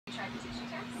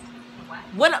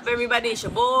What up, everybody? It's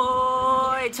your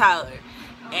boy Tyler,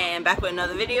 and back with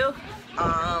another video.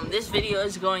 This video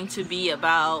is going to be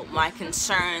about my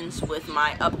concerns with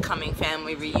my upcoming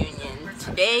family reunion.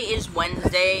 Today is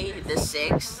Wednesday the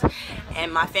 6th,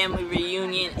 and my family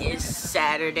reunion is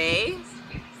Saturday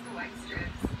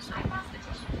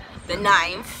the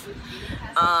 9th.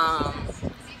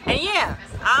 And yeah,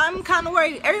 I'm kind of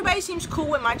worried. Everybody seems cool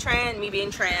with me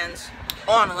being trans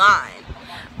online,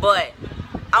 but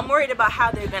I'm worried about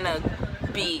how they're gonna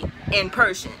be in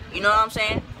person. You know what I'm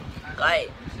saying?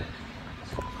 Like,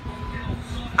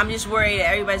 I'm just worried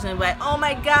that everybody's gonna be like, "Oh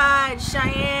my God,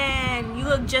 Cheyenne, you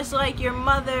look just like your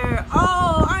mother.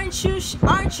 Oh, aren't you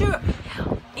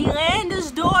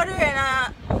Elanda's daughter?"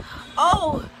 And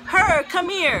oh, her, come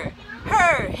here.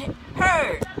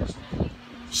 Her,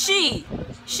 she,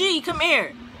 come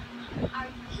here.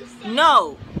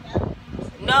 No.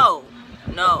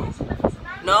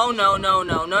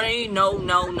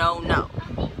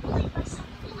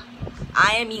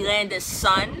 I am Elanda's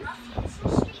son.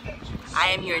 I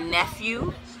am your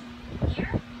nephew.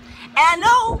 And I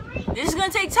know this is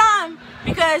gonna take time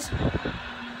because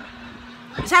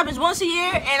this happens once a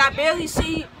year and I barely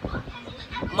see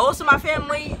most of my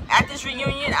family at this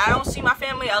reunion. I don't see my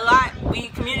family a lot. We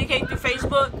communicate through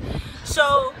Facebook.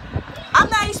 So I'm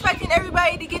not expecting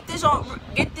everybody to get this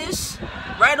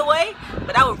right away,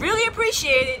 but I would really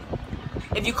appreciate it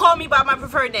if you call me by my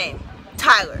preferred name,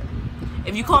 Tyler.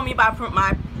 If you call me by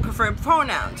my preferred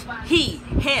pronouns, he,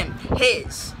 him,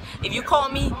 his. If you call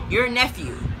me your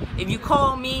nephew. If you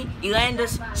call me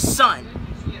Elanda's son.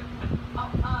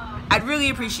 I'd really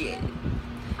appreciate it.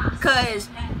 Because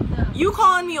you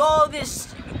calling me all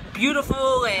this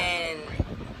beautiful and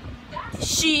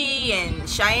she and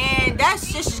Cheyenne,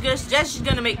 that's just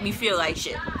gonna make me feel like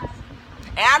shit.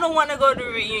 And I don't want to go to the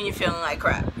reunion feeling like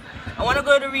crap. I want to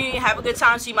go to the reunion, have a good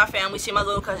time, see my family, see my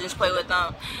little cousins, play with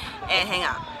them, and hang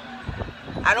out.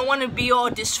 I don't want to be all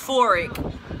dysphoric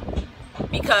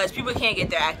because people can't get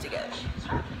their act together.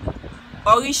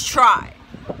 Or at least try.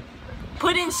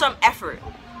 Put in some effort.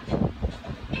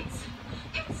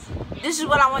 This is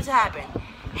what I want to happen.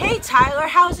 "Hey Tyler,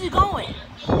 how's it going?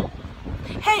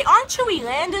 Hey, aren't you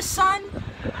Elanda's son?"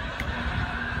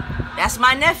 That's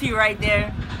my nephew right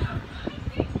there.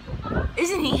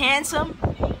 Isn't he handsome?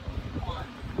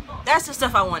 That's the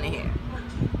stuff I want to hear.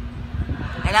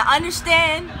 And I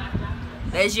understand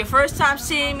that it's your first time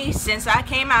seeing me since I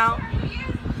came out,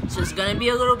 so it's gonna be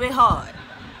a little bit hard.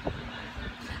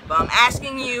 But I'm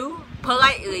asking you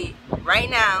politely right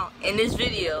now in this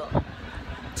video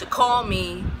to call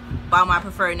me by my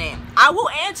preferred name. I will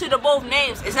answer to both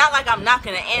names. It's not like I'm not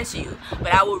gonna answer you,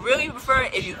 but I would really prefer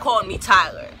if you called me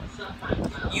Tyler.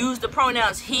 Use the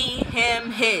pronouns he,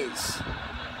 him, his.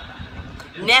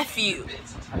 Nephew.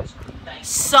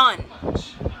 Son.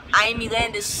 I am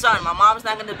Elanda's son. My mom's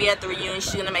not gonna be at the reunion.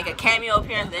 She's gonna make a cameo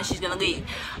appearance, then she's gonna leave.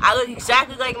 I look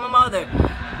exactly like my mother.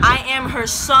 I am her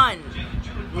son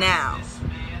now.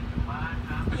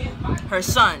 Her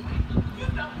son.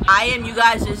 I am you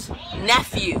guys'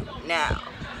 nephew now.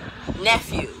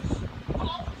 Nephew.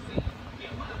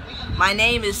 My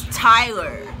name is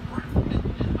Tyler.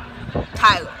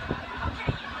 Tyler.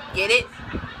 Get it?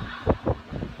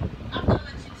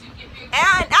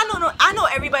 And I know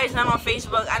everybody's not on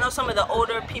Facebook. I know some of the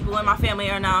older people in my family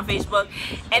are not on Facebook.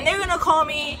 And they're gonna call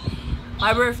me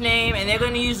my birth name and they're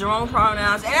gonna use their own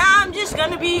pronouns. And I'm just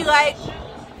gonna be like,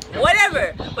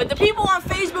 whatever. But the people on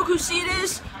Facebook who see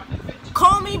this,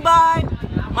 call me by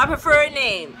my preferred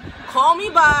name. Call me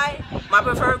by my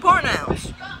preferred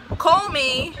pronouns. Call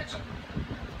me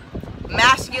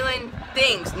masculine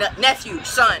things. Nephew,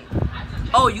 son.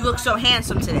 Oh, you look so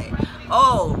handsome today.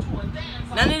 Oh,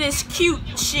 none of this cute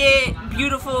shit,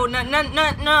 beautiful. No.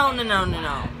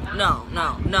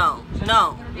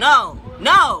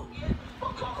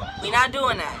 We're not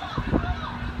doing that.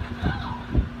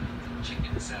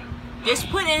 Just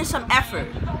put in some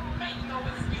effort.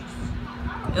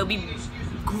 It'll be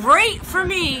great for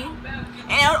me,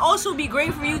 and it would also be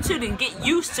great for you too to get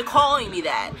used to calling me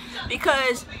that,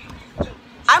 because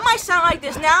I might sound like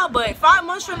this now, but 5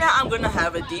 months from now I'm gonna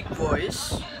have a deep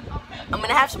voice, I'm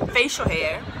gonna have some facial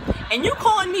hair, and you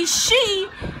calling me she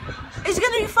is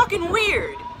gonna be fucking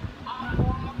weird.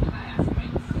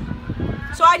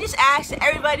 So I just ask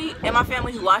everybody in my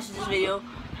family who watches this video,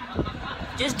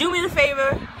 just do me the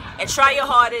favor and try your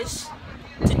hardest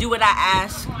to do what I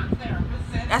ask.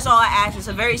 That's all I ask. It's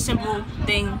a very simple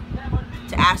thing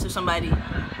to ask of somebody,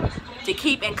 to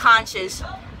keep in conscious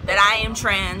that I am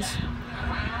trans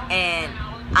and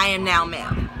I am now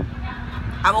male.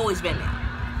 I've always been male.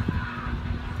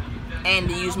 And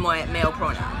to use more male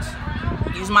pronouns.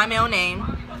 use my middle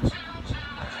name,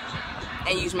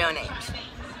 and use male names.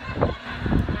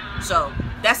 So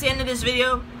that's the end of this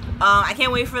video. I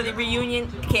can't wait for the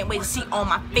reunion. I can't wait to see all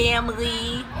my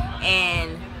family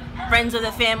and friends of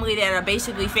the family that are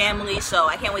basically family. So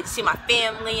I can't wait to see my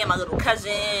family and my little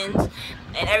cousins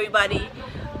and everybody.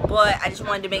 But I just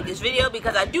wanted to make this video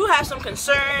because I do have some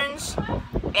concerns,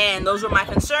 and those were my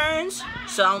concerns.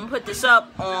 So I'm gonna put this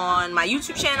up on my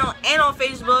YouTube channel and on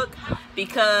Facebook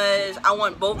because I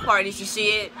want both parties to see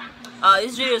it.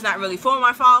 This video is not really for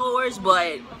my followers,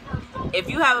 but if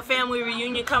you have a family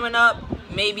reunion coming up,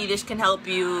 maybe this can help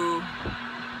you,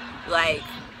 like,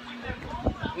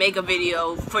 make a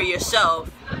video for yourself,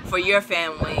 for your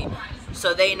family,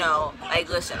 so they know, like,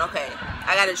 listen, okay,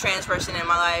 I got a trans person in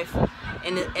my life,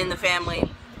 in the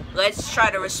family. Let's try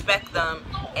to respect them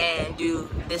and do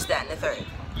this, that, and the third.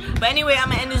 But anyway, I'm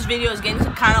gonna end this video. It's getting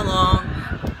kind of long.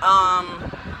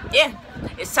 Yeah,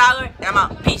 it's Tyler, and I'm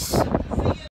out. Peace.